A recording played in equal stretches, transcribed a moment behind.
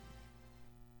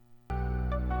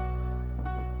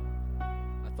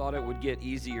thought it would get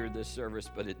easier this service,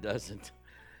 but it doesn't.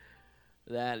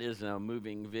 That is a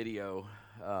moving video.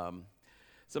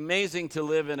 It's amazing to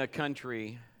live in a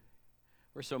country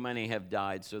where so many have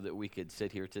died so that we could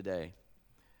sit here today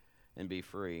and be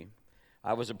free.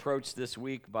 I was approached this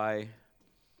week by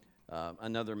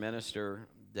another minister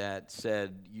that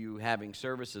said, "You having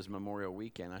services Memorial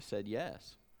Weekend?" I said,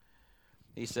 "Yes."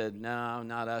 He said, "No,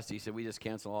 not us." He said, "We just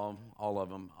cancel all of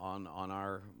them on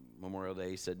our Memorial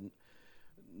Day." He said,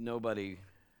 "Nobody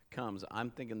comes." I'm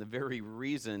thinking the very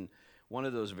reason, one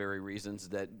of those very reasons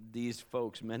that these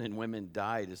folks, men and women,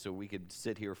 died is so we could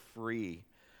sit here free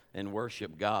and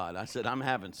worship God. I said, "I'm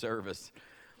having service,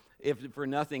 if for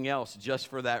nothing else, just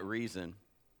for that reason."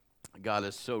 God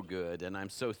is so good, and I'm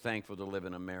so thankful to live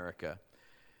in America.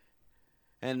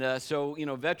 And so,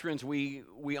 veterans, we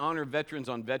honor veterans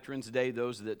on Veterans Day,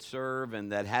 those that serve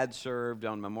and that had served.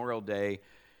 On Memorial Day,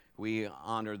 we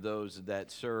honor those that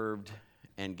served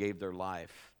and gave their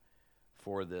life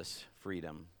for this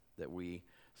freedom that we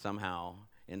somehow,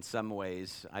 in some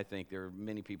ways, I think there are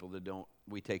many people that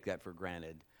we take that for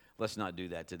granted. Let's not do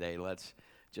that today. Let's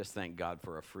just thank God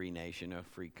for a free nation, a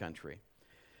free country.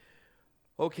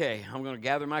 Okay, I'm going to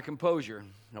gather my composure.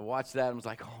 I watched that and was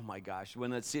like, oh my gosh.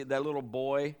 When that little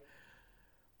boy,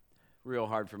 real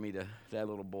hard for me that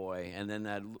little boy, and then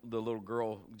the little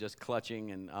girl just clutching,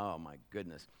 and oh my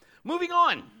goodness. Moving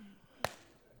on.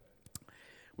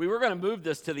 We were going to move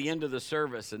this to the end of the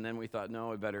service, and then we thought, no,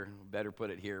 we better put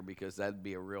it here because that'd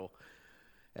be a real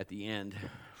at the end.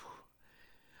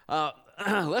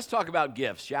 Let's talk about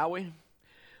gifts, shall we?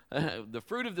 The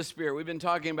fruit of the Spirit. We've been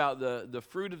talking about the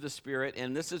fruit of the Spirit,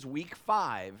 and this is week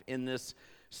 5 in this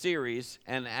series.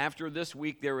 And after this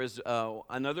week, there is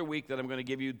another week that I'm going to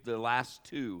give you the last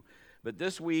 2. But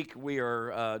this week, we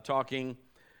are talking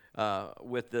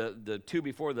with the 2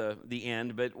 before the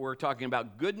end, but we're talking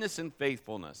about goodness and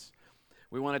faithfulness.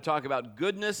 We want to talk about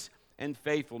goodness and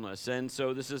faithfulness. And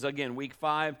so this is, again, week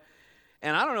 5.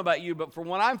 And I don't know about you, but from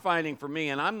what I'm finding for me,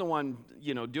 and I'm the one,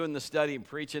 doing the study and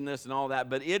preaching this and all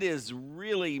that, but it is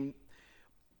really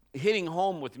hitting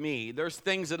home with me. There's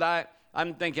things that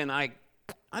I'm thinking, I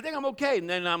think I'm okay. And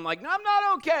then I'm like, no, I'm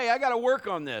not okay. I got to work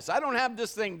on this. I don't have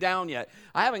this thing down yet.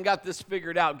 I haven't got this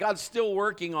figured out. God's still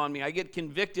working on me. I get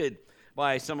convicted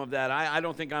by some of that. I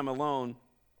don't think I'm alone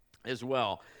as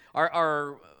well.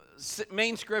 Our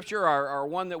main scripture, our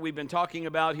one that we've been talking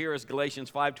about here is Galatians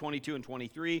 5:22 and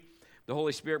 23. The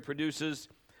Holy Spirit produces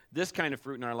this kind of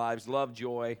fruit in our lives: love,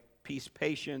 joy, peace,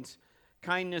 patience,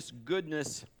 kindness,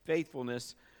 goodness,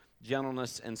 faithfulness,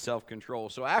 gentleness, and self-control.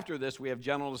 So after this, we have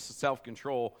gentleness and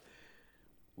self-control.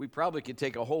 We probably could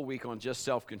take a whole week on just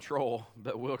self-control,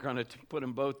 but we're going to put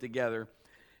them both together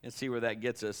and see where that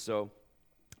gets us.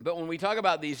 But when we talk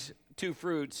about these 2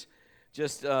 fruits,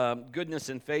 just goodness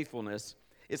and faithfulness,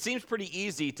 it seems pretty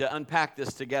easy to unpack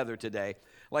this together today.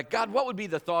 Like, God, what would be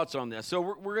the thoughts on this? So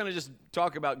we're going to just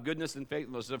talk about goodness and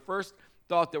faithfulness. The first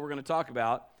thought that we're going to talk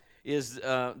about is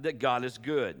that God is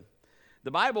good.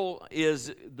 The Bible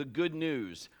is the good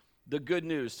news. The good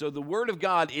news. So the Word of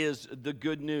God is the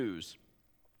good news.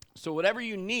 So whatever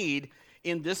you need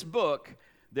in this book,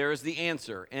 there is the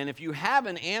answer. And if you have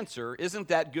an answer, isn't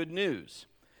that good news?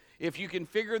 If you can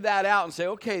figure that out and say,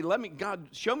 okay, God,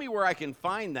 show me where I can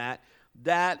find that,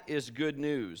 that is good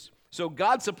news. So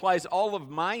God supplies all of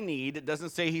my need. It doesn't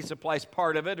say He supplies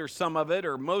part of it or some of it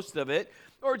or most of it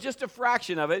or just a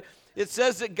fraction of it. It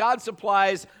says that God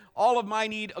supplies all of my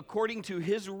need according to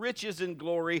His riches and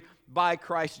glory by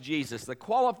Christ Jesus. The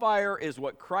qualifier is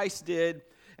what Christ did,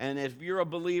 and if you're a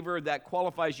believer, that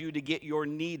qualifies you to get your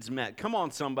needs met. Come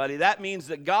on, somebody. That means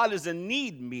that God is a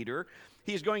need meter.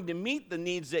 He's going to meet the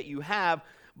needs that you have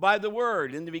by the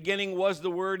Word. In the beginning was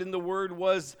the Word, and the Word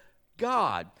was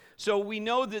God. So we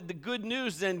know that the good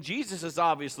news, then Jesus is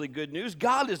obviously good news.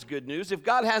 God is good news. If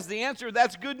God has the answer,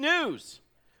 that's good news.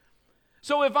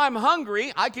 So if I'm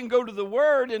hungry, I can go to the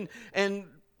Word and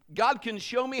God can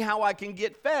show me how I can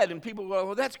get fed. And people go,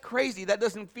 well, that's crazy. That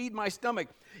doesn't feed my stomach.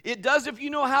 It does if you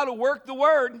know how to work the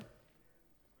Word.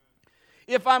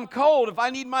 If I'm cold, if I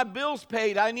need my bills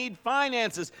paid, I need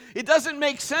finances. It doesn't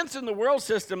make sense in the world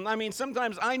system. I mean,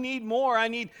 sometimes I need more.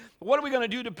 What are we going to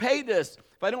do to pay this?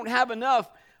 If I don't have enough,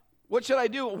 what should I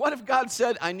do? What if God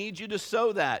said, I need you to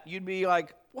sow that? You'd be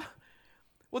like, what?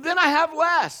 Well, then I have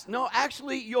less. No,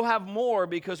 actually, you'll have more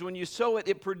because when you sow it,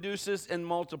 it produces and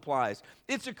multiplies.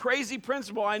 It's a crazy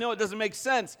principle. I know it doesn't make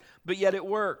sense, but yet it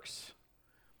works.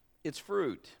 It's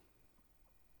fruit.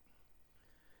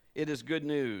 It is good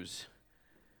news.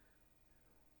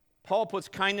 Paul puts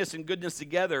kindness and goodness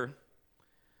together,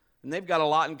 and they've got a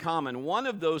lot in common. One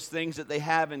of those things that they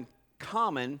have in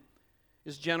common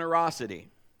is generosity.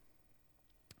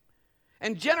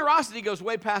 And generosity goes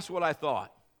way past what I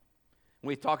thought. When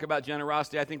we talk about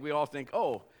generosity, I think we all think,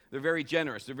 oh, they're very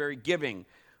generous, they're very giving.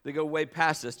 They go way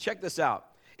past this. Check this out.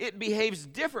 It behaves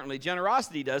differently,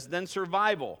 generosity does, than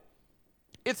survival.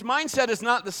 Its mindset is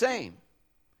not the same.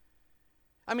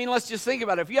 I mean, let's just think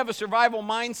about it. If you have a survival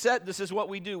mindset, this is what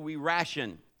we do. We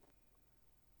ration.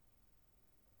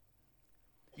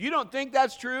 You don't think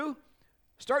that's true?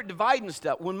 Start dividing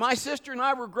stuff. When my sister and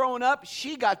I were growing up,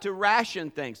 she got to ration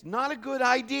things. Not a good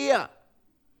idea.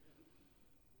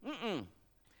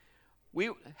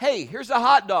 Hey, here's a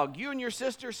hot dog. You and your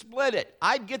sister split it.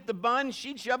 I'd get the bun.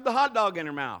 She'd shove the hot dog in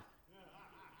her mouth.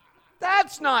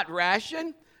 That's not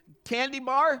ration. Candy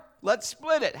bar, let's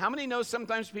split it. How many know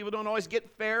sometimes people don't always get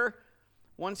fair?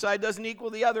 One side doesn't equal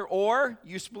the other. Or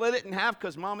you split it in half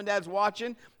because mom and dad's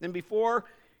watching. Then before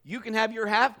you can have your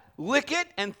half, lick it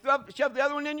and shove the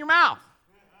other one in your mouth.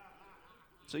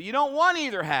 So you don't want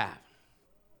either half.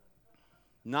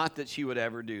 Not that she would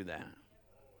ever do that.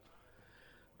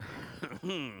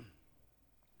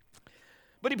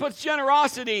 But he puts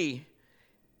generosity,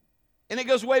 and it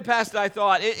goes way past I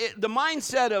thought. The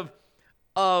mindset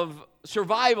of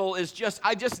survival is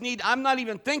I'm not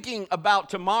even thinking about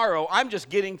tomorrow. I'm just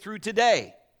getting through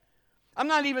today. I'm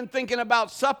not even thinking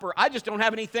about supper. I just don't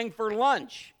have anything for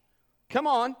lunch. Come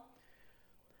on.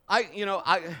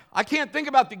 I can't think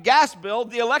about the gas bill.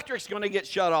 The electric's going to get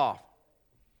shut off.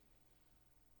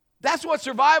 That's what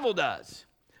survival does.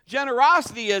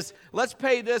 Generosity is, let's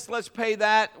pay this, let's pay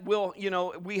that.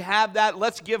 We have that.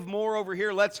 Let's give more over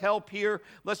here. Let's help here.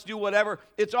 Let's do whatever.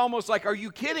 It's almost like, are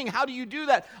you kidding? How do you do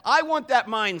that? I want that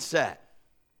mindset.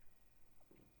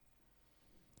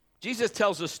 Jesus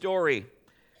tells a story,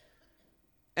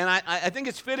 and I think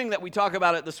it's fitting that we talk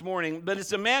about it this morning, but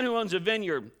it's a man who owns a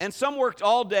vineyard, and some worked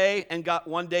all day and got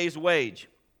one day's wage.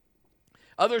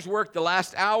 Others worked the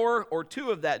last hour or two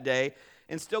of that day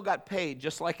and still got paid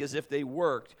just like as if they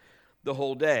worked the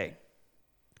whole day.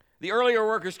 The earlier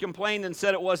workers complained and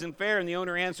said it wasn't fair, and the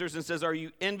owner answers and says, are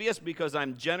you envious because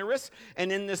I'm generous?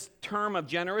 And in this term of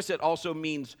generous, it also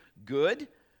means good.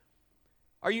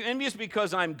 Are you envious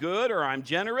because I'm good or I'm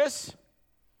generous?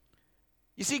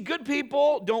 You see, good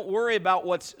people don't worry about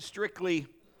what's strictly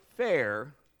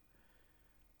fair,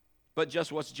 but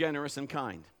just what's generous and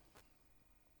kind.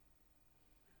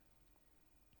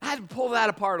 I had to pull that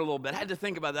apart a little bit. I had to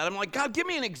think about that. I'm like, God, give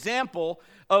me an example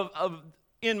of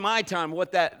in my time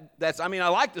what that's. I mean, I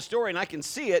like the story and I can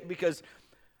see it because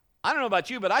I don't know about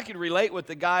you, but I could relate with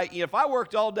the guy. If I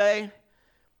worked all day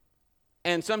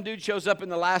and some dude shows up in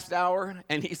the last hour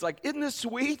and he's like, isn't this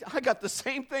sweet? I got the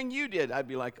same thing you did. I'd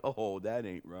be like, oh, that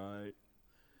ain't right.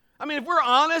 I mean, if we're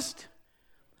honest,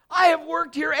 I have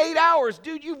worked here 8 hours.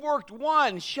 Dude, you've worked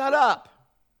 1. Shut up.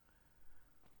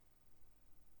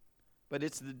 But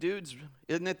it's the dude's,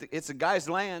 isn't it? It's the guy's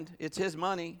land. It's his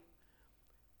money.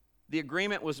 The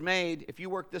agreement was made. If you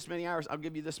work this many hours, I'll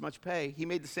give you this much pay. He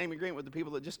made the same agreement with the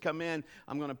people that just come in.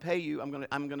 I'm going to pay you. I'm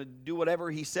going to do whatever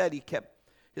he said. He kept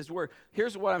his word.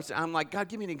 Here's what I'm saying. I'm like, God,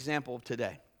 give me an example of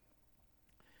today.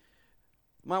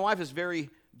 My wife is very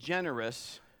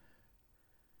generous,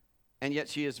 and yet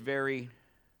she is very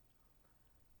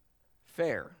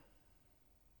fair.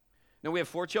 Now, we have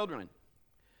 4 children.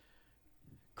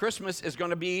 Christmas is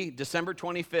going to be December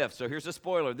 25th. So here's a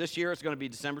spoiler. This year it's going to be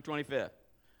December 25th.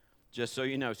 Just so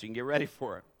you know, so you can get ready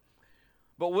for it.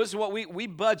 But this is what we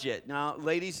budget. Now,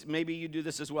 ladies, maybe you do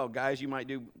this as well. Guys, you might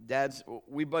do. Dads,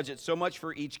 we budget so much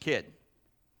for each kid.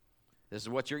 This is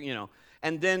what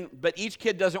And then, but each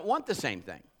kid doesn't want the same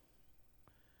thing.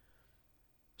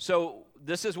 So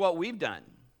this is what we've done.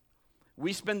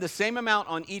 We spend the same amount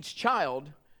on each child,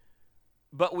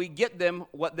 but we get them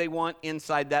what they want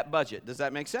inside that budget. Does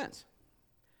that make sense?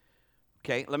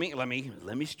 Okay, let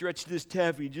me stretch this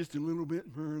taffy just a little bit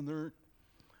further.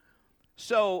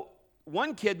 So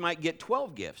one kid might get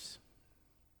 12 gifts.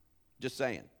 Just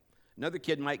saying. Another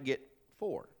kid might get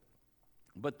 4.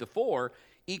 But the 4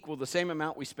 equal the same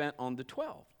amount we spent on the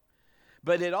 12.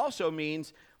 But it also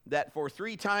means that for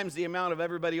 3 times the amount of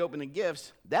everybody opening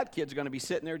gifts, that kid's going to be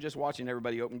sitting there just watching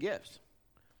everybody open gifts.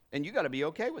 And you got to be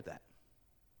okay with that.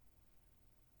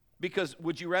 Because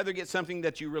would you rather get something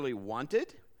that you really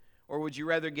wanted, or would you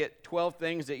rather get 12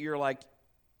 things that you're like,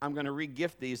 I'm going to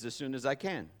re-gift these as soon as I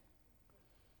can?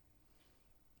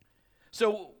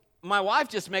 So my wife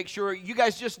just makes sure, you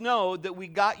guys just know that we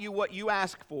got you what you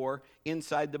asked for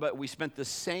inside the budget. We spent the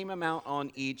same amount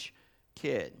on each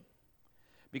kid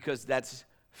because that's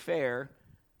fair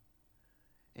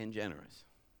and generous.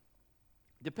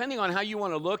 Depending on how you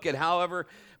want to look at however,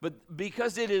 but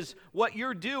because it is what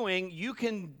you're doing, you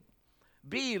can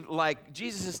be like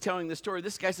Jesus is telling this story.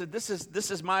 This guy said, this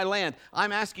is my land.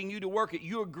 I'm asking you to work it.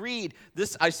 You agreed.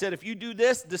 I said, if you do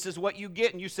this, this is what you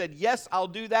get. And you said, yes, I'll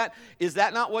do that. Is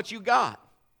that not what you got?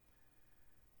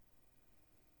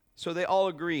 So they all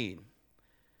agreed.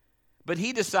 But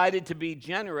he decided to be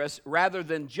generous rather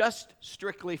than just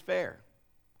strictly fair.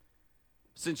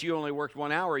 Since you only worked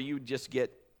 1 hour, you just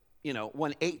get,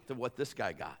 1/8 of what this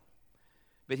guy got.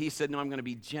 But he said, no, I'm going to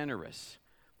be generous.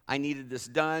 I needed this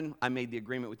done. I made the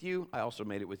agreement with you. I also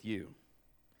made it with you.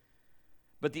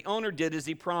 But the owner did as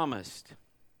he promised.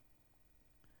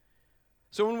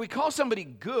 So when we call somebody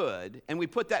good and we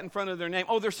put that in front of their name,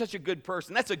 oh, they're such a good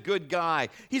person. That's a good guy.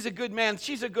 He's a good man.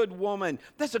 She's a good woman.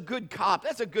 That's a good cop.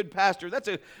 That's a good pastor. That's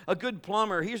a good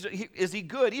plumber. Is he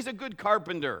good? He's a good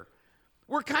carpenter.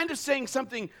 We're kind of saying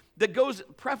something that goes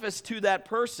preface to that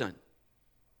person.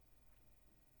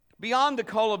 Beyond the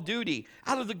call of duty,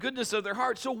 out of the goodness of their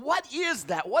heart. So what is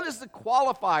that? What is the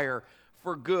qualifier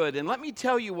for good? And let me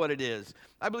tell you what it is.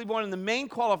 I believe one of the main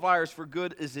qualifiers for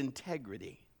good is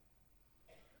integrity.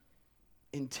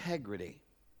 Integrity.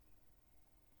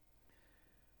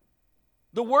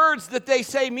 The words that they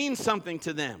say mean something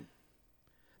to them.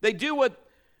 They do what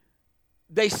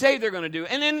they say they're going to do.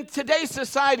 And in today's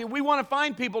society, we want to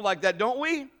find people like that, don't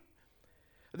we?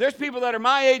 There's people that are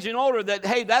my age and older that,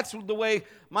 hey, that's the way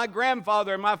my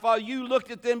grandfather and my father, you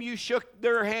looked at them, you shook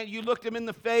their hand, you looked them in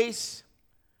the face.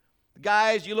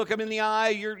 Guys, you look them in the eye,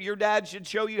 your dad should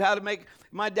show you how to make,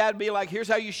 my dad would be like, here's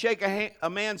how you shake a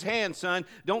man's hand, son.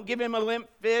 Don't give him a limp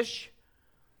fish.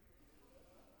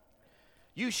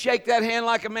 You shake that hand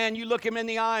like a man, you look him in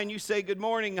the eye and you say, good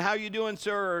morning, how you doing,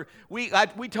 sir? We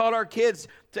taught our kids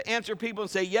to answer people and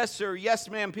say, yes, sir, yes,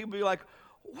 ma'am. People be like,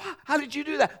 what? How did you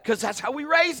do that? Because that's how we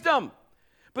raised them.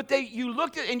 But you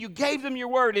looked at and you gave them your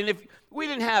word. And if we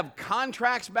didn't have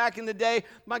contracts back in the day,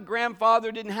 my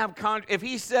grandfather didn't have contracts. If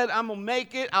he said, I'm going to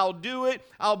make it, I'll do it,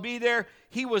 I'll be there,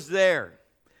 he was there.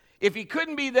 If he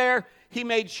couldn't be there, he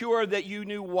made sure that you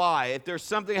knew why. If there's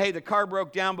something, hey, the car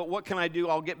broke down, but what can I do?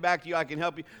 I'll get back to you, I can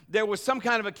help you. There was some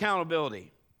kind of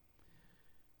accountability.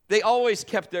 They always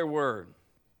kept their word.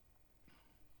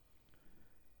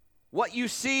 What you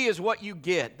see is what you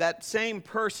get. That same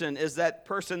person is that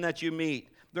person that you meet.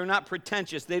 They're not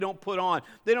pretentious. They don't put on.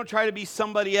 They don't try to be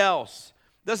somebody else.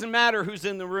 Doesn't matter who's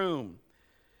in the room.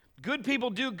 Good people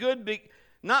do good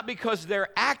not because they're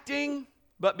acting,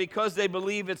 but because they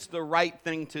believe it's the right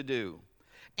thing to do.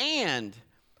 And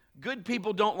good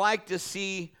people don't like to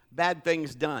see bad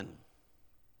things done.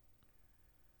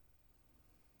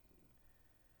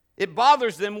 It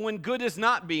bothers them when good is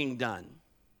not being done.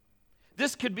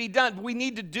 This could be done. We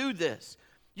need to do this.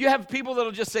 You have people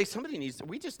that'll just say,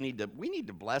 we need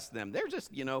to bless them. They're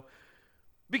just,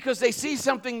 because they see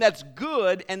something that's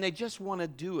good and they just want to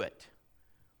do it.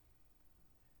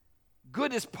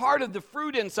 Good is part of the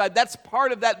fruit inside. That's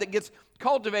part of that gets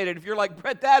cultivated. If you're like,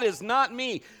 Brett, that is not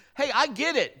me. Hey, I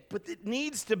get it, but it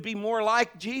needs to be more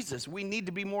like Jesus. We need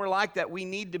to be more like that. We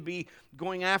need to be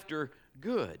going after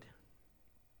good.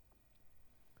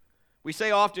 We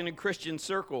say often in Christian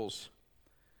circles,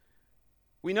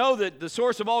 we know that the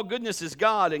source of all goodness is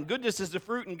God, and goodness is the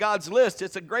fruit in God's list.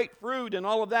 It's a great fruit and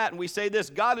all of that. And we say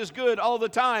this, God is good all the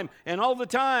time, and all the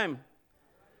time.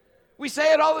 We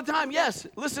say it all the time, yes.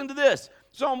 Listen to this.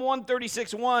 Psalm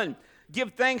 136:1.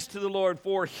 Give thanks to the Lord,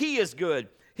 for he is good.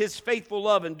 His faithful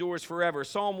love endures forever.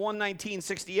 Psalm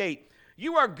 119:68.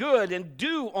 You are good and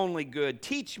do only good.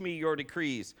 Teach me your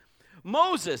decrees.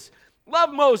 Moses,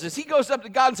 love Moses. He goes up to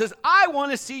God and says, I want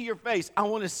to see your face. I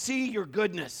want to see your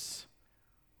goodness.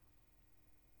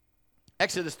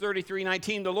 Exodus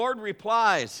 33:19, the Lord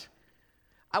replies,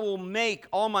 I will make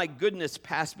all my goodness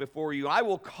pass before you. I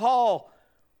will call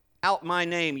out my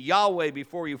name, Yahweh,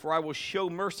 before you, for I will show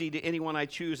mercy to anyone I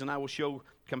choose, and I will show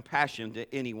compassion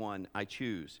to anyone I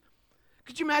choose.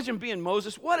 Could you imagine being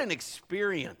Moses? What an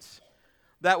experience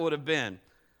that would have been.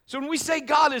 So when we say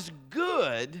God is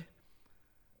good,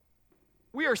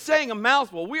 we are saying a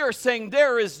mouthful. We are saying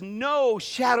there is no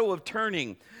shadow of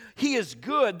turning. He is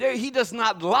good. He does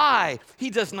not lie. He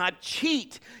does not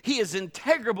cheat. He is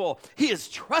integrable. He is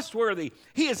trustworthy.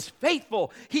 He is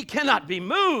faithful. He cannot be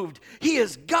moved. He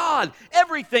is God.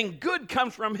 Everything good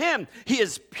comes from him. He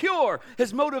is pure.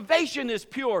 His motivation is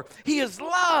pure. He is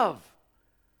love.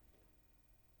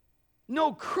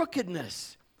 No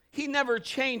crookedness. He never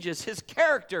changes. His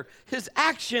character, his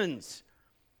actions.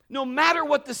 No matter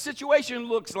what the situation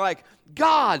looks like,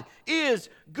 God is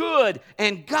good,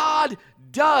 and God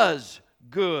does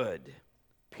good.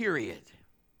 Period.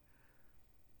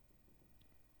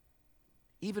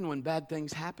 Even when bad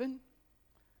things happen.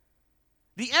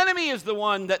 The enemy is the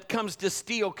one that comes to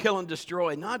steal, kill, and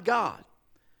destroy, not God.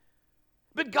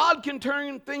 But God can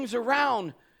turn things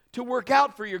around to work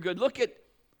out for your good. Look at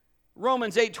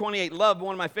Romans 8:28. Love,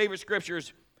 one of my favorite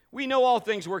scriptures. We know all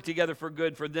things work together for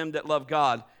good for them that love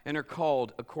God and are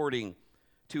called according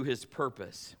to his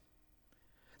purpose.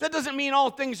 That doesn't mean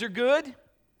all things are good.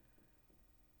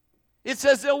 It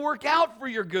says they'll work out for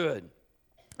your good.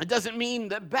 It doesn't mean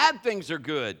that bad things are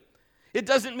good. It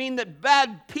doesn't mean that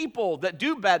bad people that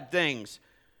do bad things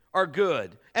are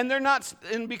good. And they're not,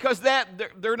 and because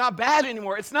they're not bad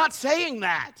anymore. It's not saying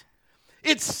that.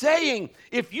 It's saying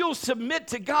if you'll submit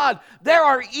to God, there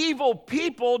are evil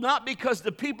people, not because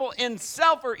the people in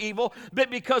self are evil, but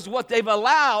because what they've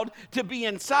allowed to be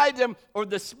inside them or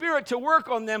the Spirit to work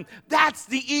on them, that's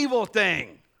the evil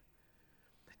thing.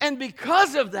 And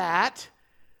because of that,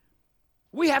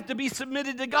 we have to be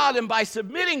submitted to God. And by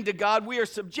submitting to God, we are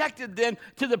subjected then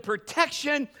to the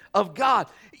protection of God.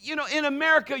 You know, in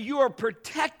America, you are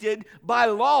protected by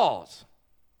laws.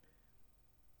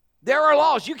 There are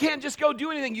laws. You can't just go do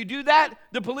anything. You do that,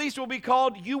 the police will be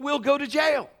called. You will go to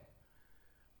jail.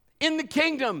 In the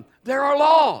kingdom, there are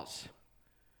laws.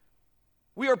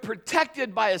 We are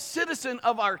protected by a citizen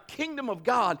of our kingdom of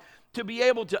God to be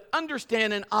able to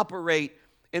understand and operate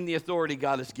in the authority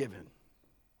God has given.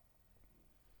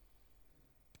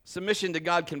 Submission to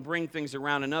God can bring things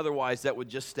around, and otherwise that would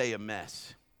just stay a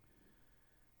mess.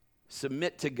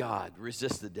 Submit to God,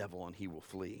 resist the devil, and he will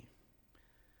flee.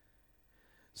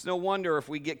 It's no wonder if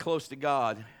we get close to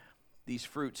God, these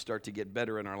fruits start to get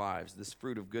better in our lives, this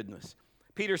fruit of goodness.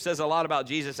 Peter says a lot about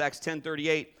Jesus, Acts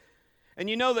 10:38. And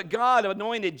you know that God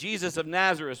anointed Jesus of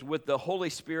Nazareth with the Holy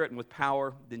Spirit and with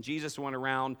power. Then Jesus went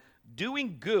around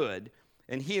doing good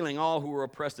and healing all who were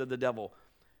oppressed of the devil,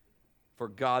 for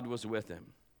God was with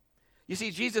him. You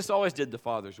see, Jesus always did the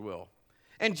Father's will.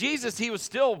 And Jesus, he was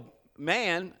still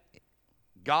man,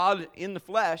 God in the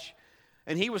flesh,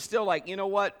 and he was still like, you know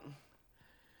what?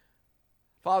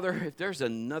 Father, if there's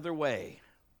another way,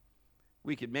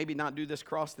 we could maybe not do this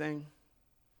cross thing.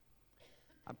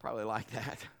 I'd probably like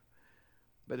that.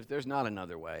 But if there's not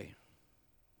another way,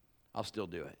 I'll still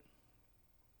do it.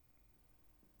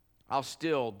 I'll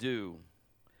still do.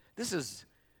 This is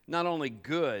not only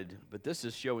good, but this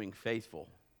is showing faithful,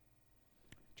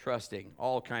 trusting.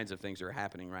 All kinds of things are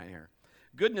happening right here.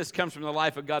 Goodness comes from the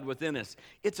life of God within us.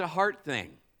 It's a heart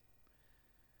thing.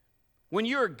 When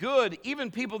you're good,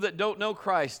 even people that don't know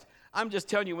Christ, I'm just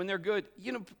telling you, when they're good,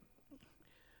 you know,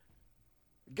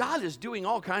 God is doing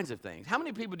all kinds of things. How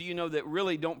many people do you know that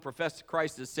really don't profess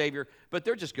Christ as Savior, but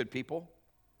they're just good people?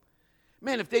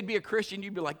 Man, if they'd be a Christian,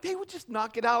 you'd be like, they would just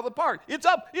knock it out of the park. It's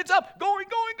up, going.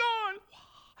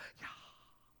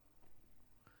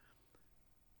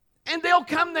 And they'll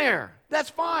come there. That's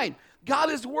fine. God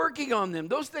is working on them.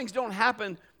 Those things don't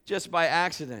happen just by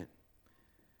accident.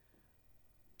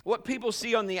 What people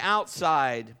see on the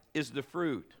outside is the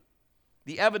fruit.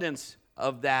 The evidence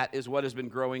of that is what has been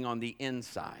growing on the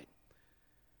inside.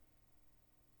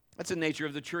 That's the nature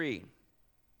of the tree.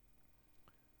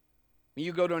 When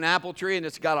you go to an apple tree and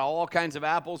it's got all kinds of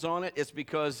apples on it, it's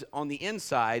because on the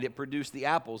inside it produced the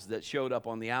apples that showed up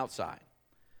on the outside.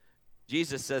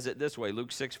 Jesus says it this way, Luke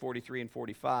 6:43 and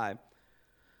 45.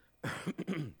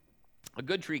 A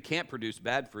good tree can't produce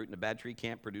bad fruit, and a bad tree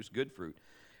can't produce good fruit.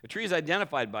 A tree is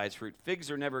identified by its fruit. Figs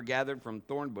are never gathered from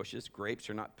thorn bushes. Grapes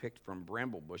are not picked from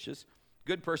bramble bushes.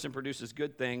 Good person produces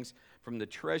good things from the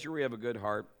treasury of a good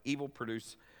heart.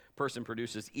 Person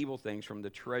produces evil things from the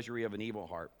treasury of an evil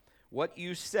heart. What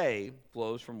you say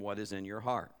flows from what is in your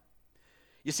heart.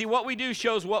 You see, what we do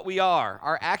shows what we are.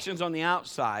 Our actions on the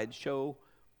outside show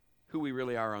who we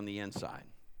really are on the inside.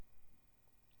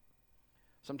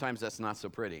 Sometimes that's not so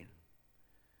pretty.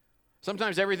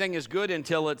 Sometimes everything is good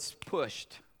until it's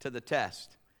pushed to the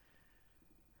test.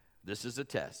 This is a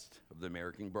test of the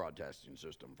American Broadcasting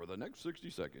System. For the next 60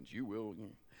 seconds, you will.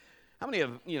 How many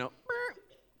of,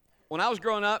 when I was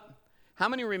growing up, how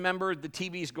many remember the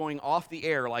TVs going off the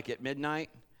air like at midnight?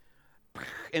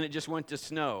 And it just went to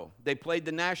snow. They played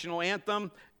the national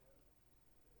anthem.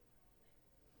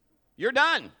 You're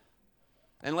done.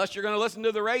 Unless you're going to listen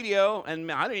to the radio.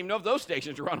 And I don't even know if those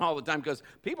stations run all the time because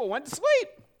people went to sleep.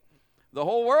 The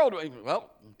whole world, well,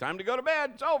 time to go to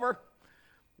bed. It's over.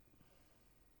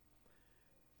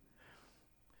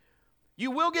 You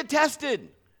will get tested.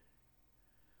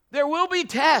 There will be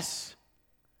tests.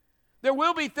 There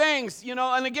will be things,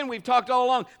 and again, we've talked all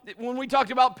along. When we talked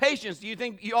about patience, do you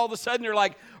think you all of a sudden are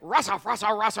like, rasa,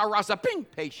 ping,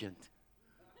 patient?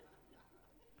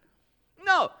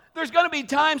 No, there's going to be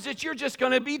times that you're just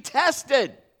going to be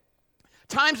tested.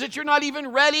 Times that you're not even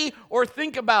ready or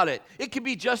think about it. It could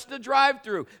be just a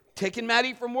drive-through, taking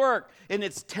Maddie from work, and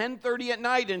it's 10:30 at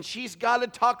night, and she's got a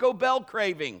Taco Bell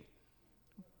craving.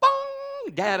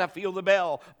 Bong! Dad, I feel the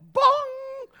bell. Bong!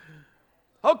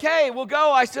 Okay, we'll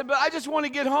go. I said, but I just want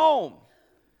to get home,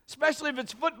 especially if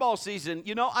it's football season.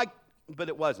 But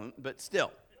it wasn't, but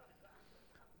still.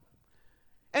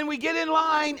 And we get in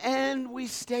line, and we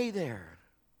stay there.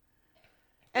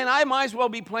 And I might as well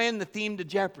be playing the theme to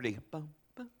Jeopardy.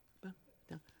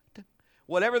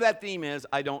 Whatever that theme is,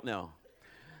 I don't know.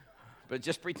 But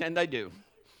just pretend I do.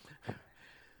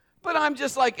 But I'm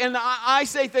just like, and I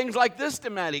say things like this to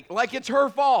Maddie, like it's her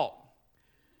fault.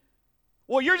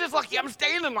 Well, you're just lucky I'm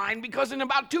staying in line because in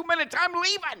about 2 minutes I'm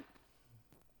leaving.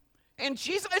 And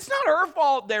it's not her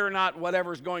fault they're not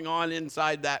whatever's going on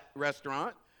inside that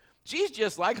restaurant. She's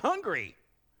just like hungry.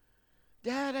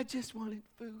 Dad, I just wanted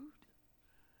food.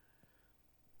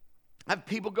 I have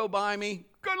people go by me.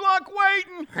 Good luck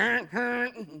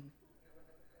waiting.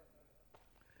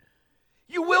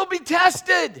 You will be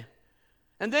tested.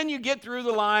 And then you get through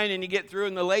the line and you get through,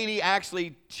 and the lady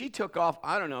actually, she took off,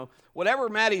 I don't know, whatever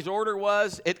Maddie's order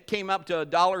was, it came up to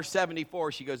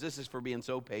 $1.74. She goes, this is for being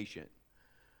so patient.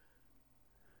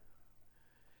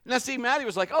 Now, see, Maddie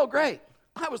was like, oh, great.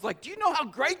 I was like, do you know how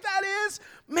great that is?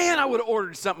 Man, I would have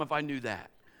ordered something if I knew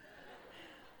that.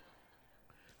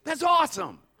 That's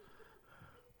awesome.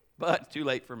 But too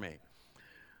late for me.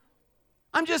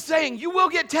 I'm just saying, you will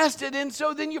get tested, and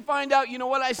so then you find out, you know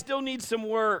what, I still need some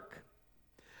work.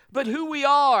 But who we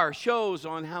are shows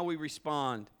on how we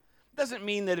respond. Doesn't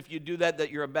mean that if you do that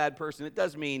you're a bad person. It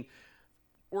does mean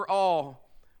we're all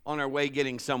on our way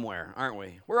getting somewhere, aren't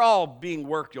we? We're all being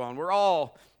worked on. We're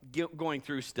all going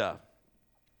through stuff.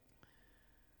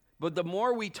 But the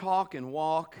more we talk and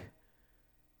walk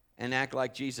and act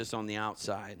like Jesus on the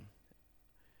outside,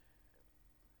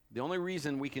 the only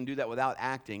reason we can do that without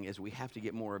acting is we have to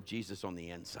get more of Jesus on the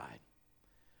inside.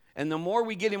 And the more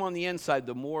we get him on the inside,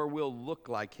 the more we'll look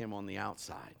like him on the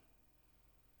outside.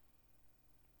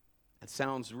 It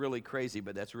sounds really crazy,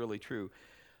 but that's really true.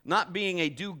 Not being a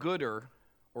do-gooder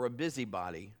or a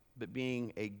busybody, but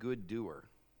being a good doer.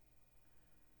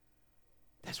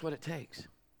 That's what it takes.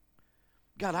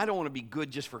 God, I don't want to be good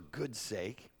just for good's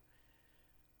sake.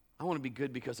 I want to be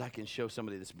good because I can show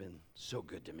somebody that's been so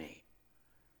good to me.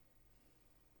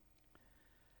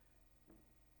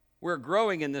 We're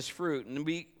growing in this fruit, and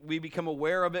we become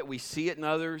aware of it. We see it in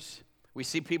others. We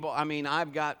see people. I mean,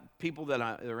 I've got people that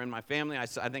are in my family. I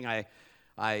think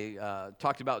I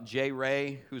talked about Jay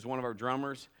Ray, who's one of our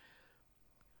drummers.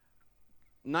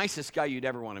 Nicest guy you'd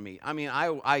ever want to meet. I mean,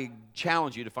 I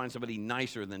challenge you to find somebody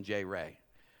nicer than Jay Ray.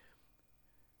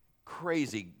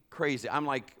 Crazy. I'm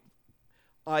like,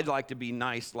 I'd like to be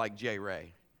nice like Jay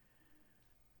Ray.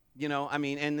 You know, I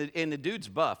mean, and the dude's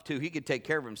buff, too. He could take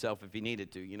care of himself if he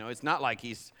needed to. You know, it's not like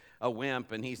he's a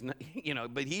wimp and he's, not, you know,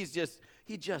 but I'm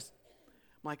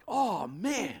like, oh,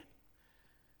 man.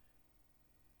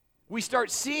 We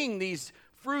start seeing these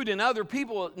fruit in other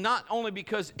people, not only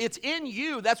because it's in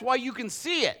you, that's why you can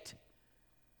see it.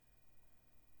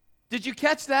 Did you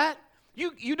catch that?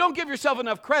 You don't give yourself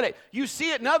enough credit. You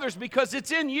see it in others because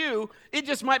it's in you. It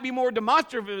just might be more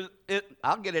demonstrative.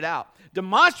 I'll get it out.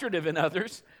 Demonstrative in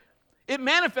others. It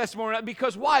manifests more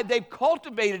because why? They've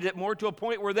cultivated it more to a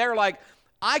point where they're like,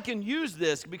 I can use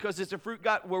this because it's a fruit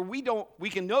God where we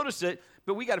can notice it,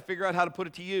 but we got to figure out how to put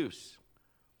it to use.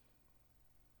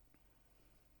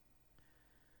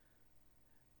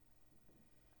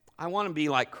 I want to be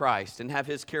like Christ and have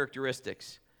his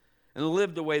characteristics and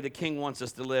live the way the King wants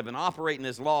us to live and operate in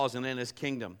his laws and in his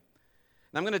kingdom.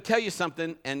 And I'm going to tell you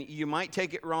something, and you might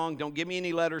take it wrong. Don't give me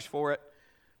any letters for it.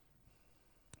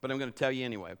 But I'm going to tell you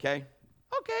anyway, okay?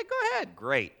 Okay, go ahead.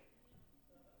 Great.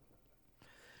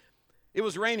 It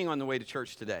was raining on the way to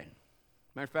church today.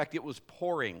 Matter of fact, it was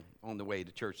pouring on the way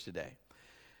to church today.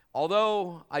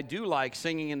 Although I do like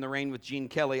singing in the rain with Gene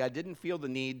Kelly, I didn't feel the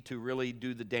need to really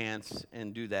do the dance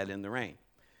and do that in the rain.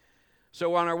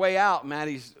 So on our way out,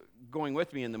 Maddie's going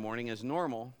with me in the morning as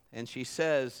normal, and she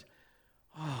says,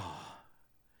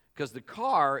 because the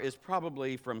car is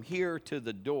probably from here to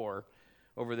the door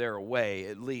over there away,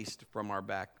 at least from our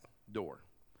back door.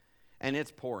 And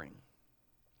it's pouring.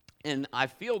 And I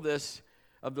feel this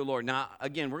of the Lord. Now,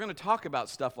 again, we're going to talk about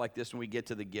stuff like this when we get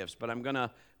to the gifts, but I'm going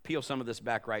to peel some of this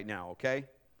back right now, okay?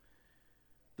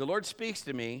 The Lord speaks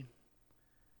to me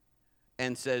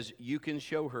and says, you can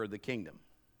show her the kingdom.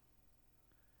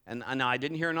 And I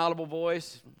didn't hear an audible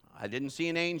voice. I didn't see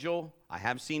an angel. I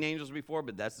have seen angels before,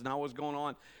 but that's not what's going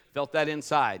on. Felt that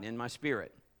inside, in my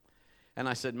spirit. And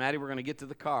I said, Maddie, we're going to get to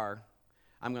the car.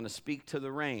 I'm going to speak to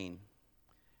the rain.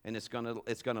 and it's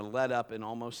gonna let up and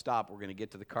almost stop. We're gonna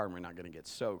get to the car, and we're not gonna get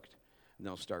soaked, and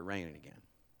it'll start raining again.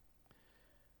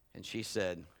 And she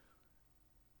said,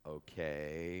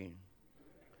 okay.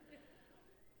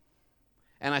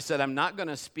 And I said, I'm not going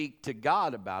to speak to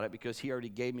God about it because he already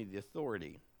gave me the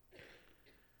authority.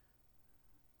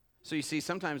 So you see,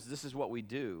 sometimes this is what we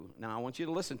do. Now, I want you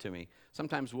to listen to me.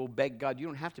 Sometimes we'll beg God. You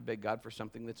don't have to beg God for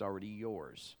something that's already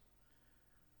yours.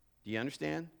 Do you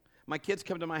understand? My kids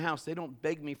come to my house. They don't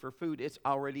beg me for food. It's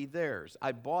already theirs.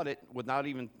 I bought it without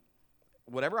even,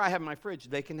 whatever I have in my fridge,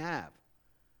 they can have.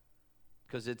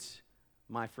 Because it's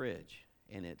my fridge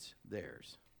and it's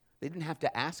theirs. They didn't have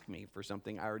to ask me for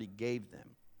something I already gave them.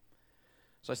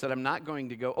 So I said, I'm not going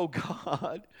to go, oh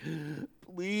God,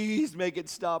 please make it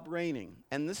stop raining.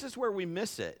 And this is where we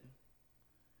miss it.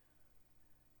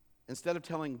 Instead of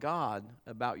telling God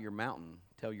about your mountain,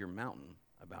 tell your mountain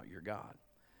about your God.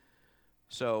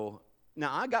 So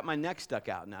now I got my neck stuck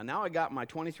out. Now I got my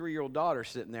 23-year-old daughter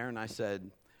sitting there, and I said,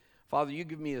 Father, you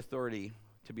give me authority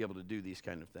to be able to do these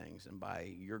kind of things, and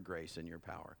by your grace and your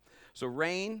power. So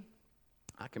rain,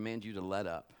 I command you to let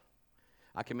up.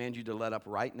 I command you to let up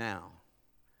right now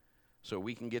so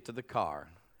we can get to the car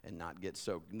and not get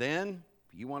soaked. And then,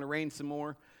 if you want to rain some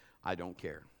more, I don't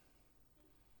care.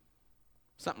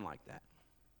 Something like that.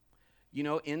 You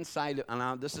know, inside,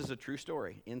 and this is a true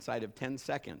story, inside of 10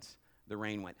 seconds, the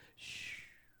rain went, shh.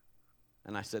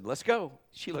 And I said, let's go.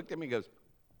 She looked at me and goes,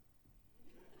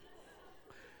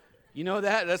 you know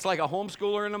that? That's like a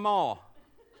homeschooler in the mall.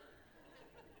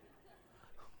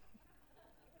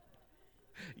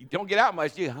 You don't get out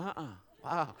much, do you?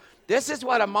 Wow. This is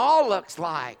what a mall looks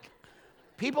like.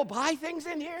 People buy things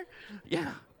in here?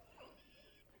 Yeah.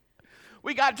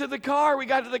 We got in the car,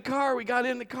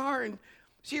 and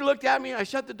she looked at me. I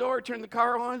shut the door, turned the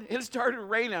car on, and it started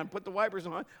raining. I put the wipers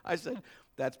on. I said,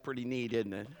 that's pretty neat,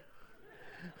 isn't it?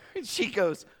 And she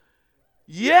goes,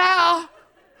 yeah.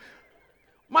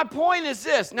 My point is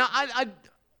this. Now,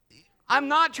 I'm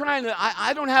not trying to,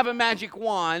 I don't have a magic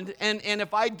wand, and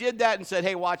if I did that and said,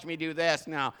 hey, watch me do this,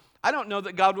 now, I don't know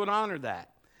that God would honor that.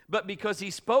 But because he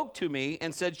spoke to me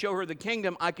and said, show her the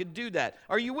kingdom, I could do that.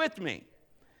 Are you with me?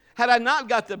 Had I not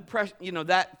got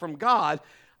that from God,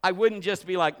 I wouldn't just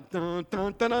be like, dun,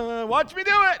 dun, dun, dun, watch me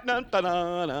do it. Dun, dun,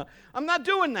 dun, dun. I'm not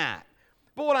doing that.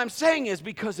 But what I'm saying is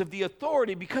because of the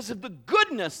authority, because of the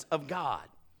goodness of God.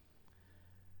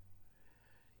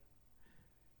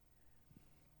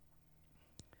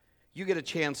 You get a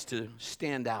chance to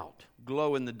stand out,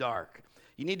 glow in the dark.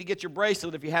 You need to get your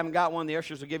bracelet. If you haven't got one, the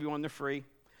ushers will give you one. They're free.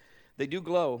 They do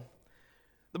glow.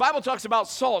 The Bible talks about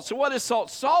salt. So what is salt?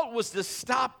 Salt was to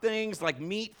stop things like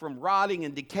meat from rotting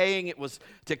and decaying. It was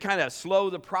to kind of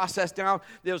slow the process down.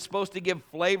 It was supposed to give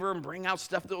flavor and bring out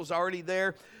stuff that was already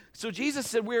there. So Jesus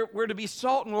said we're to be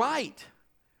salt and light.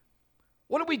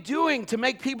 What are we doing to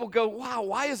make people go, wow,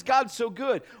 why is God so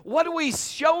good? What are we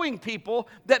showing people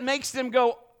that makes them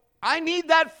go, I need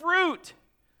that fruit?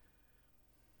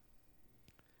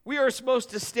 We are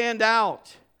supposed to stand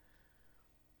out.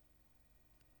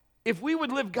 If we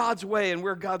would live God's way and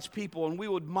we're God's people and we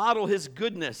would model his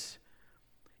goodness,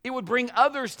 it would bring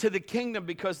others to the kingdom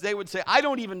because they would say, I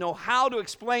don't even know how to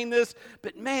explain this,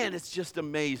 but man, it's just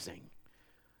amazing.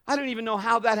 I don't even know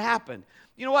how that happened.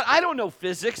 You know what? I don't know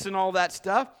physics and all that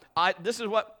stuff.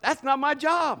 That's not my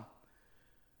job.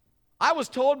 I was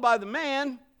told by the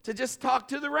man to just talk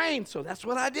to the rain, so that's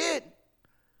what I did.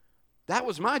 That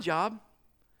was my job,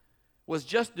 was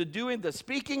just the doing, the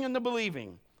speaking and the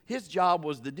believing. His job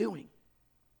was the doing.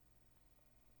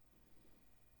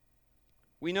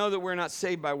 We know that we're not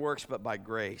saved by works, but by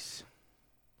grace.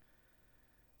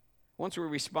 Once we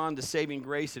respond to saving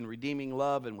grace and redeeming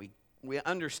love, and we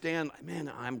understand,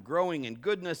 man, I'm growing in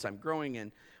goodness, I'm growing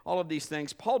in all of these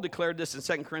things. Paul declared this in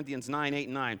 2 Corinthians 9, 8,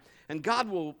 and 9. And God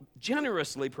will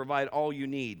generously provide all you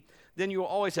need. Then you will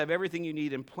always have everything you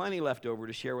need and plenty left over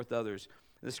to share with others.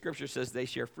 The scripture says they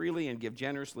share freely and give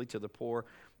generously to the poor.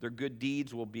 Their good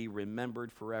deeds will be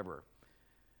remembered forever.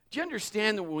 Do you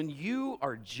understand that when you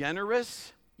are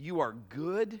generous, you are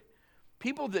good?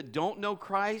 People that don't know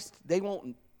Christ, they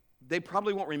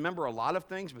probably won't remember a lot of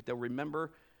things, but they'll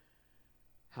remember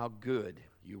how good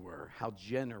you were, how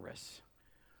generous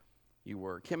you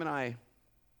were. Kim and I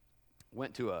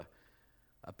went to a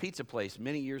pizza place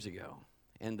many years ago,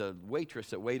 and the waitress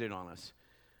that waited on us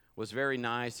was very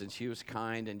nice, and she was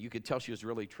kind, and you could tell she was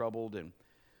really troubled. And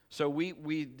so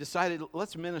we decided,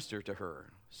 let's minister to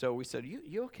her. So we said,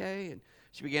 you okay? And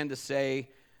she began to say,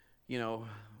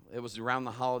 it was around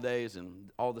the holidays,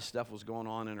 and all the stuff was going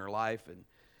on in her life,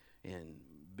 and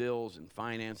bills and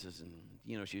finances,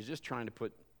 and she was just trying to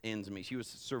put ends meet. She was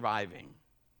surviving.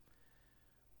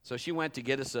 So she went to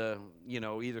get us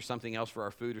either something else for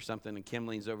our food or something, and Kim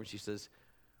leans over and she says,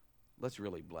 let's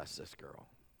really bless this girl.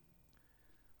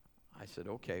 I said,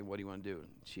 okay, what do you want to do? And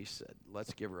she said,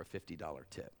 let's give her a $50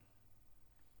 tip.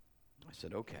 I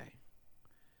said, okay.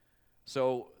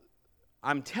 So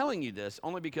I'm telling you this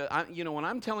only because, when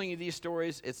I'm telling you these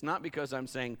stories, it's not because I'm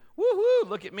saying, woohoo,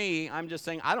 look at me. I'm just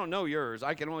saying, I don't know yours.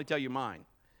 I can only tell you mine.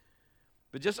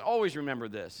 But just always remember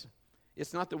this.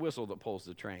 It's not the whistle that pulls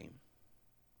the train.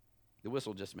 The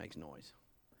whistle just makes noise.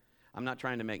 I'm not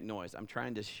trying to make noise. I'm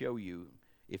trying to show you,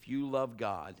 if you love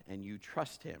God and you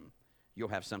trust him, you'll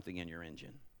have something in your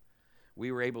engine.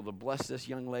 We were able to bless this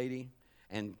young lady,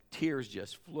 and tears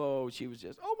just flowed. She was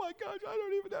just, oh my gosh, I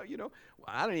don't even know.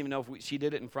 I don't even know if she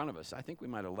did it in front of us. I think we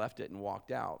might have left it and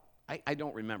walked out. I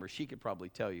don't remember. She could probably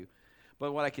tell you.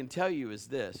 But what I can tell you is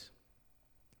this.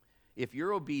 If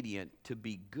you're obedient to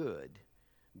be good,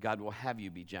 God will have you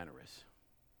be generous.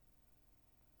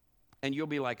 And you'll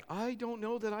be like, I don't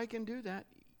know that I can do that.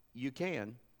 You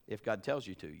can. If God tells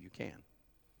you to, you can.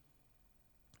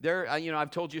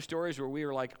 I've told you stories where we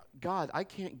were like, God, I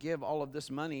can't give all of this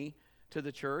money to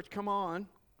the church. Come on.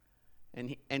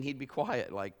 And he'd be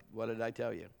quiet, like, what did I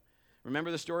tell you?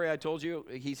 Remember the story I told you?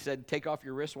 He said, take off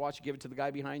your wristwatch, give it to the guy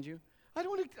behind you. I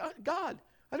don't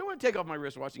want to take off my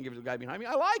wristwatch and give it to the guy behind me.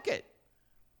 I like it.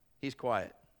 He's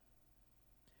quiet.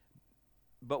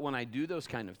 But when I do those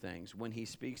kind of things, when he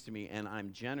speaks to me and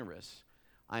I'm generous,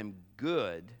 I'm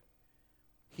good,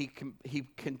 he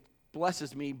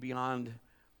blesses me beyond,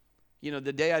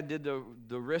 the day I did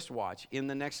the wristwatch, in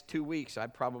the next 2 weeks, I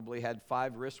probably had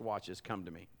 5 wristwatches come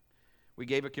to me. We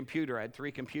gave a computer. I had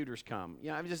 3 computers come.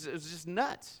 It was just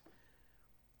nuts.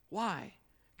 Why?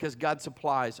 Because God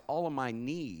supplies all of my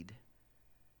need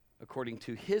according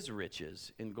to his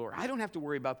riches in glory. I don't have to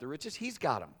worry about the riches. He's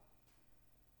got them.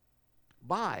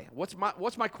 What's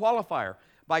my qualifier?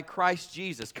 By Christ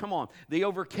Jesus. Come on. They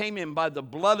overcame him by the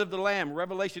blood of the Lamb,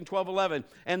 Revelation 12:11,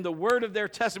 and the word of their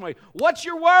testimony. What's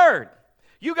your word?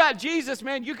 You got Jesus,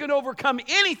 man. You can overcome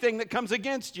anything that comes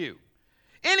against you.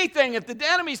 Anything. If the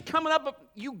enemy's coming up,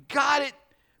 you got it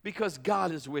because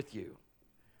God is with you.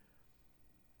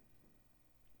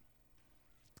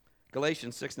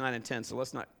 Galatians 6:9 and 10. So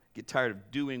let's not get tired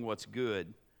of doing what's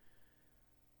good.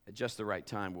 At just the right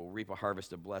time, we'll reap a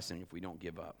harvest of blessing if we don't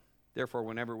give up. Therefore,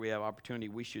 whenever we have opportunity,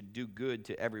 we should do good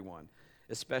to everyone,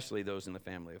 especially those in the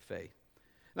family of faith.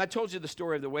 And I told you the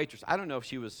story of the waitress. I don't know if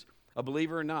she was a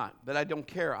believer or not, but I don't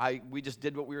care. We just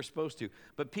did what we were supposed to.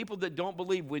 But people that don't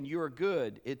believe when you're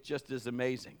good, it just is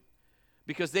amazing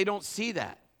because they don't see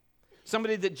that.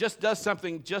 Somebody that just does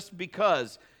something just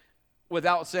because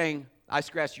without saying, I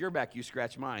scratch your back, you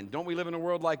scratch mine. Don't we live in a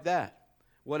world like that?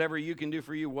 Whatever you can do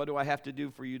for you, what do I have to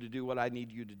do for you to do what I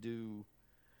need you to do?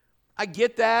 I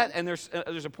get that, and there's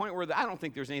a point where I don't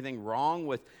think there's anything wrong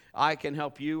with I can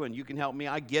help you and you can help me.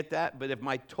 I get that, but if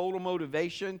my total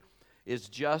motivation is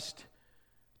just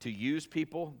to use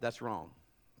people, that's wrong.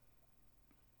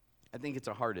 I think it's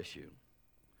a heart issue.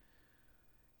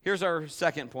 Here's our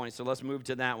second point, so let's move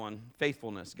to that one.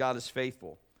 Faithfulness. God is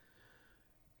faithful.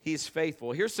 He's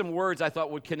faithful. Here's some words I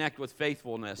thought would connect with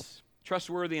faithfulness.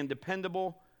 Trustworthy and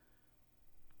dependable,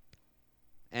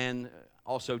 and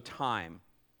also time.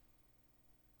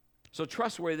 So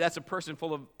trustworthy, that's a person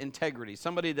full of integrity,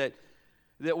 somebody that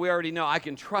we already know. I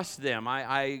can trust them.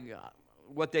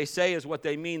 What they say is what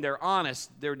they mean. They're honest.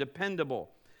 They're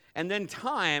dependable. And then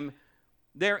time,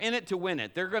 they're in it to win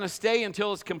it. They're going to stay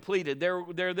until it's completed.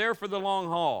 They're there for the long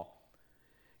haul.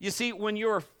 You see, when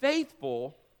you're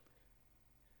faithful,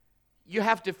 you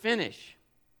have to finish.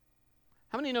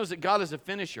 How many knows that God is a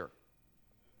finisher?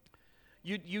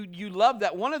 You love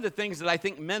that. One of the things that I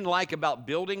think men like about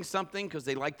building something, because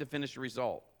they like the finished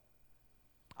result.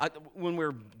 When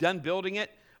we're done building it,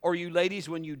 or you ladies,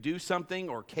 when you do something,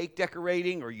 or cake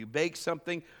decorating, or you bake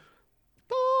something,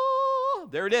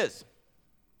 there it is.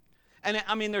 And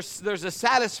I mean, there's a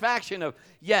satisfaction of,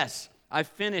 yes, I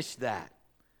finished that.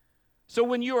 So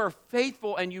when you are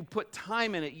faithful and you put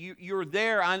time in it, you're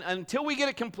there until we get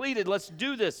it completed. Let's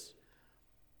do this.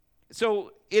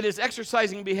 So it is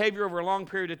exercising behavior over a long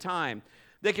period of time.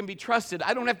 They can be trusted.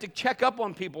 I don't have to check up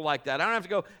on people like that. I don't have to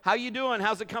go, how you doing?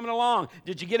 How's it coming along?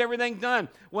 Did you get everything done?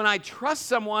 When I trust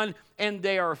someone and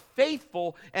they are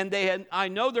faithful and I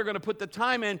know they're going to put the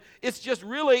time in, it's just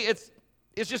really, it's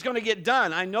just going to get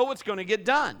done. I know it's going to get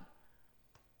done.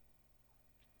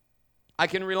 I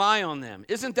can rely on them.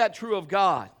 Isn't that true of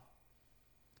God?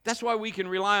 That's why we can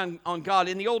rely on God.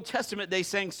 In the Old Testament, they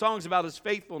sang songs about his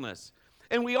faithfulness.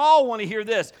 And we all want to hear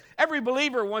this. Every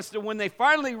believer wants to, when they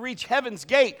finally reach heaven's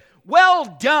gate, well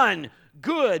done,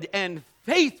 good and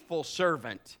faithful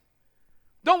servant.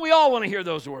 Don't we all want to hear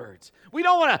those words? We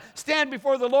don't want to stand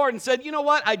before the Lord and say, you know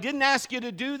what, I didn't ask you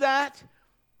to do that.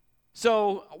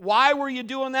 So why were you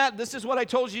doing that? This is what I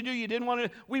told you to do. You didn't want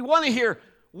to. We want to hear,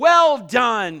 well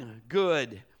done,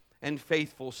 good and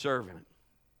faithful servant.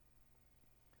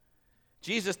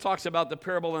 Jesus talks about the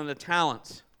parable and the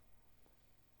talents.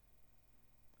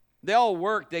 They all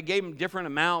worked. They gave them different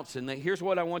amounts, and here's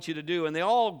what I want you to do. And they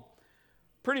all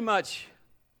pretty much,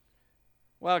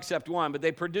 well, except one, but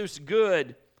they produced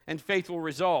good and faithful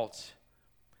results.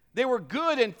 They were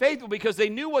good and faithful because they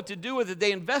knew what to do with it.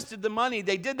 They invested the money.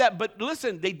 They did that. But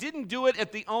listen, they didn't do it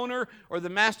at the owner or the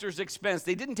master's expense.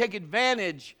 They didn't take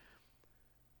advantage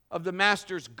of the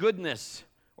master's goodness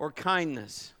or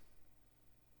kindness.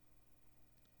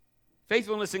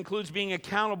 Faithfulness includes being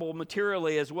accountable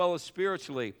materially as well as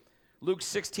spiritually. Luke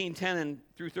 16:10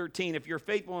 through 13, if you're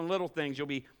faithful in little things, you'll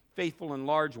be faithful in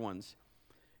large ones.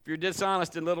 If you're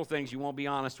dishonest in little things, you won't be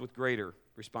honest with greater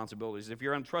responsibilities. If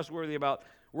you're untrustworthy about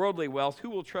worldly wealth, who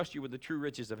will trust you with the true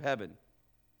riches of heaven?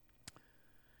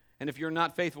 And if you're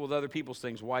not faithful with other people's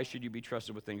things, why should you be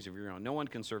trusted with things of your own? No one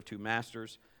can serve two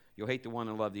masters. You'll hate the one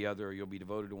and love the other, or you'll be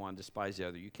devoted to one and despise the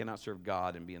other. You cannot serve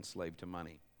God and be enslaved to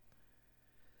money.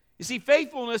 You see,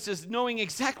 faithfulness is knowing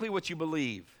exactly what you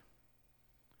believe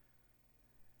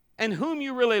and whom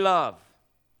you really love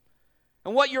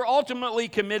and what you're ultimately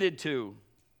committed to.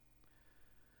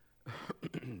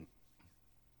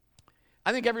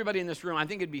 I think everybody in this room, I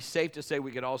think it'd be safe to say,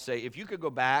 we could all say, if you could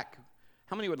go back,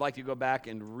 how many would like to go back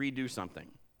and redo something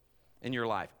in your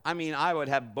life? I mean, I would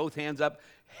have both hands up.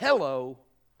 Hello.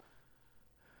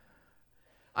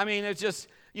 I mean, it's just,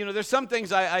 there's some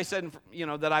things I said,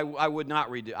 that I would not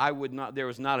redo. I would not, there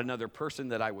was not another person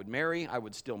that I would marry. I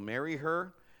would still marry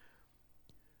her.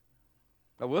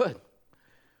 I would.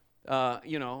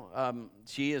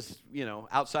 She is,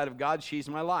 outside of God, she's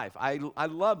my life. I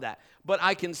love that. But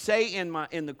I can say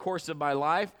in the course of my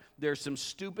life, there's some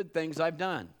stupid things I've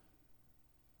done.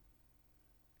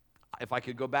 If I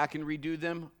could go back and redo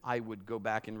them, I would go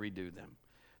back and redo them.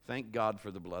 Thank God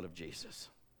for the blood of Jesus.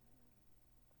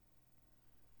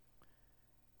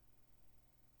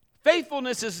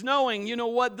 Faithfulness is knowing, you know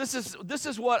what, this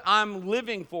is what I'm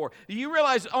living for. You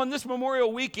realize on this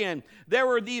Memorial Weekend, there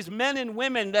were these men and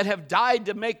women that have died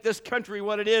to make this country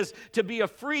what it is, to be a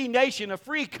free nation, a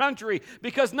free country,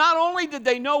 because not only did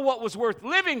they know what was worth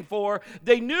living for,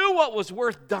 they knew what was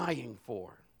worth dying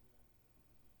for.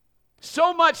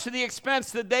 So much to the expense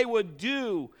that they would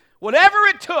do whatever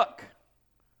it took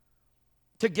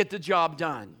to get the job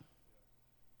done.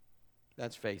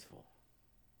 That's faithful.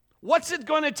 What's it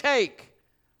going to take?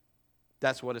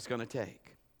 That's what it's going to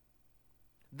take.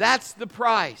 That's the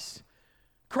price.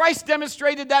 Christ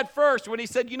demonstrated that first when he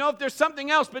said, if there's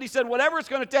something else, but he said, whatever it's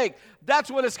going to take,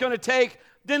 that's what it's going to take,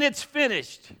 then it's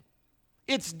finished.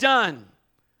 It's done.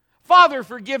 Father,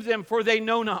 forgive them, for they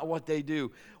know not what they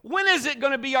do. When is it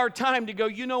going to be our time to go,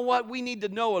 you know what, we need to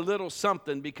know a little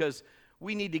something because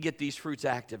we need to get these fruits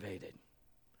activated.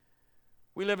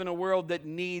 We live in a world that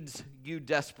needs you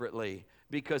desperately,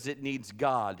 because it needs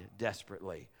God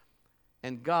desperately.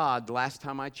 And God, last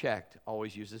time I checked,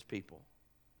 always uses people.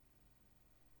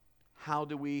 How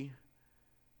do we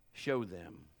show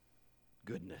them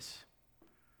goodness,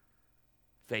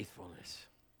 faithfulness?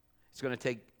 It's going to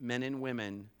take men and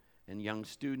women and young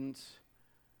students,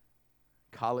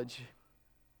 college,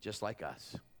 just like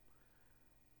us,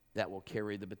 that will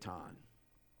carry the baton,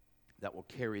 that will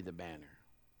carry the banner.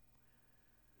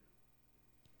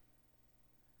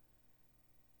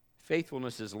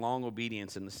 Faithfulness is long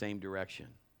obedience in the same direction.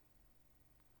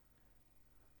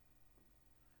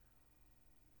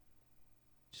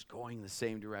 Just going the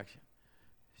same direction.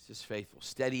 It's just faithful.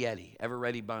 Steady Eddie, ever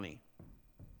ready bunny.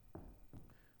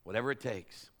 Whatever it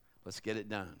takes, let's get it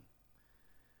done.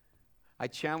 I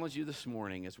challenge you this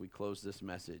morning as we close this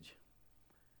message.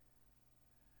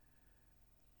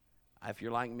 If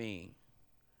you're like me,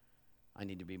 I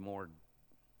need to be more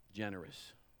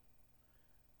generous.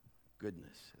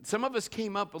 Goodness. Some of us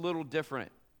came up a little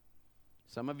different.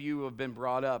 Some of you have been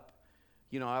brought up.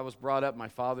 I was brought up, my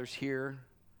father's here.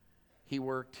 He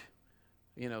worked,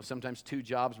 sometimes 2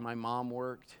 jobs. My mom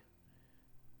worked.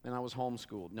 And I was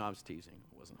homeschooled. No, I was teasing.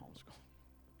 I wasn't homeschooled.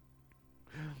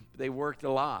 They worked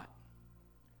a lot.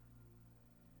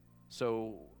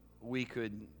 So we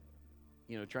could,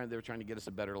 they were trying to get us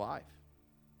a better life.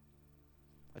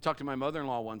 I talked to my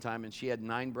mother-in-law one time, and she had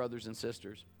 9 brothers and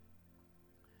sisters.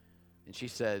 And she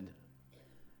said,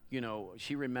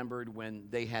 she remembered when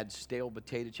they had stale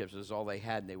potato chips. This is all they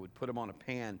had. And they would put them on a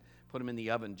pan, put them in the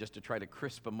oven just to try to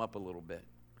crisp them up a little bit.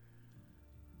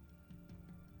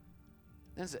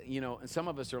 And some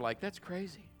of us are like, that's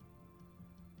crazy.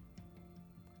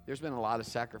 There's been a lot of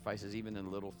sacrifices, even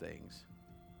in little things.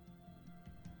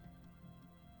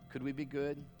 Could we be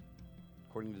good?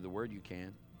 According to the word, you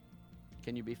can.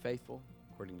 Can you be faithful?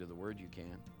 According to the word, you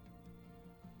can.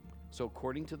 So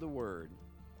according to the word,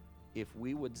 if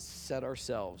we would set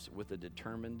ourselves with a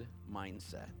determined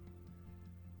mindset,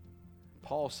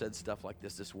 Paul said stuff like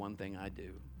this one thing I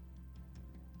do.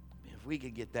 If we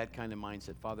could get that kind of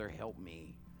mindset, Father, help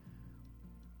me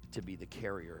to be the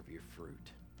carrier of your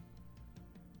fruit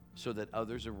so that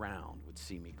others around would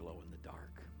see me glow in the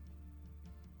dark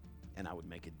and I would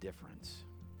make a difference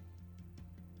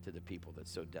to the people that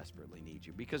so desperately need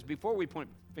you. Because before we point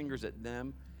fingers at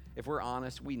them, if we're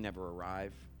honest, we never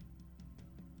arrive.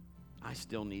 I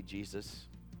still need Jesus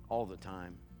all the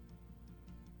time.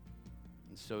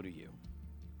 And so do you.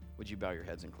 Would you bow your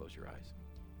heads and close your eyes?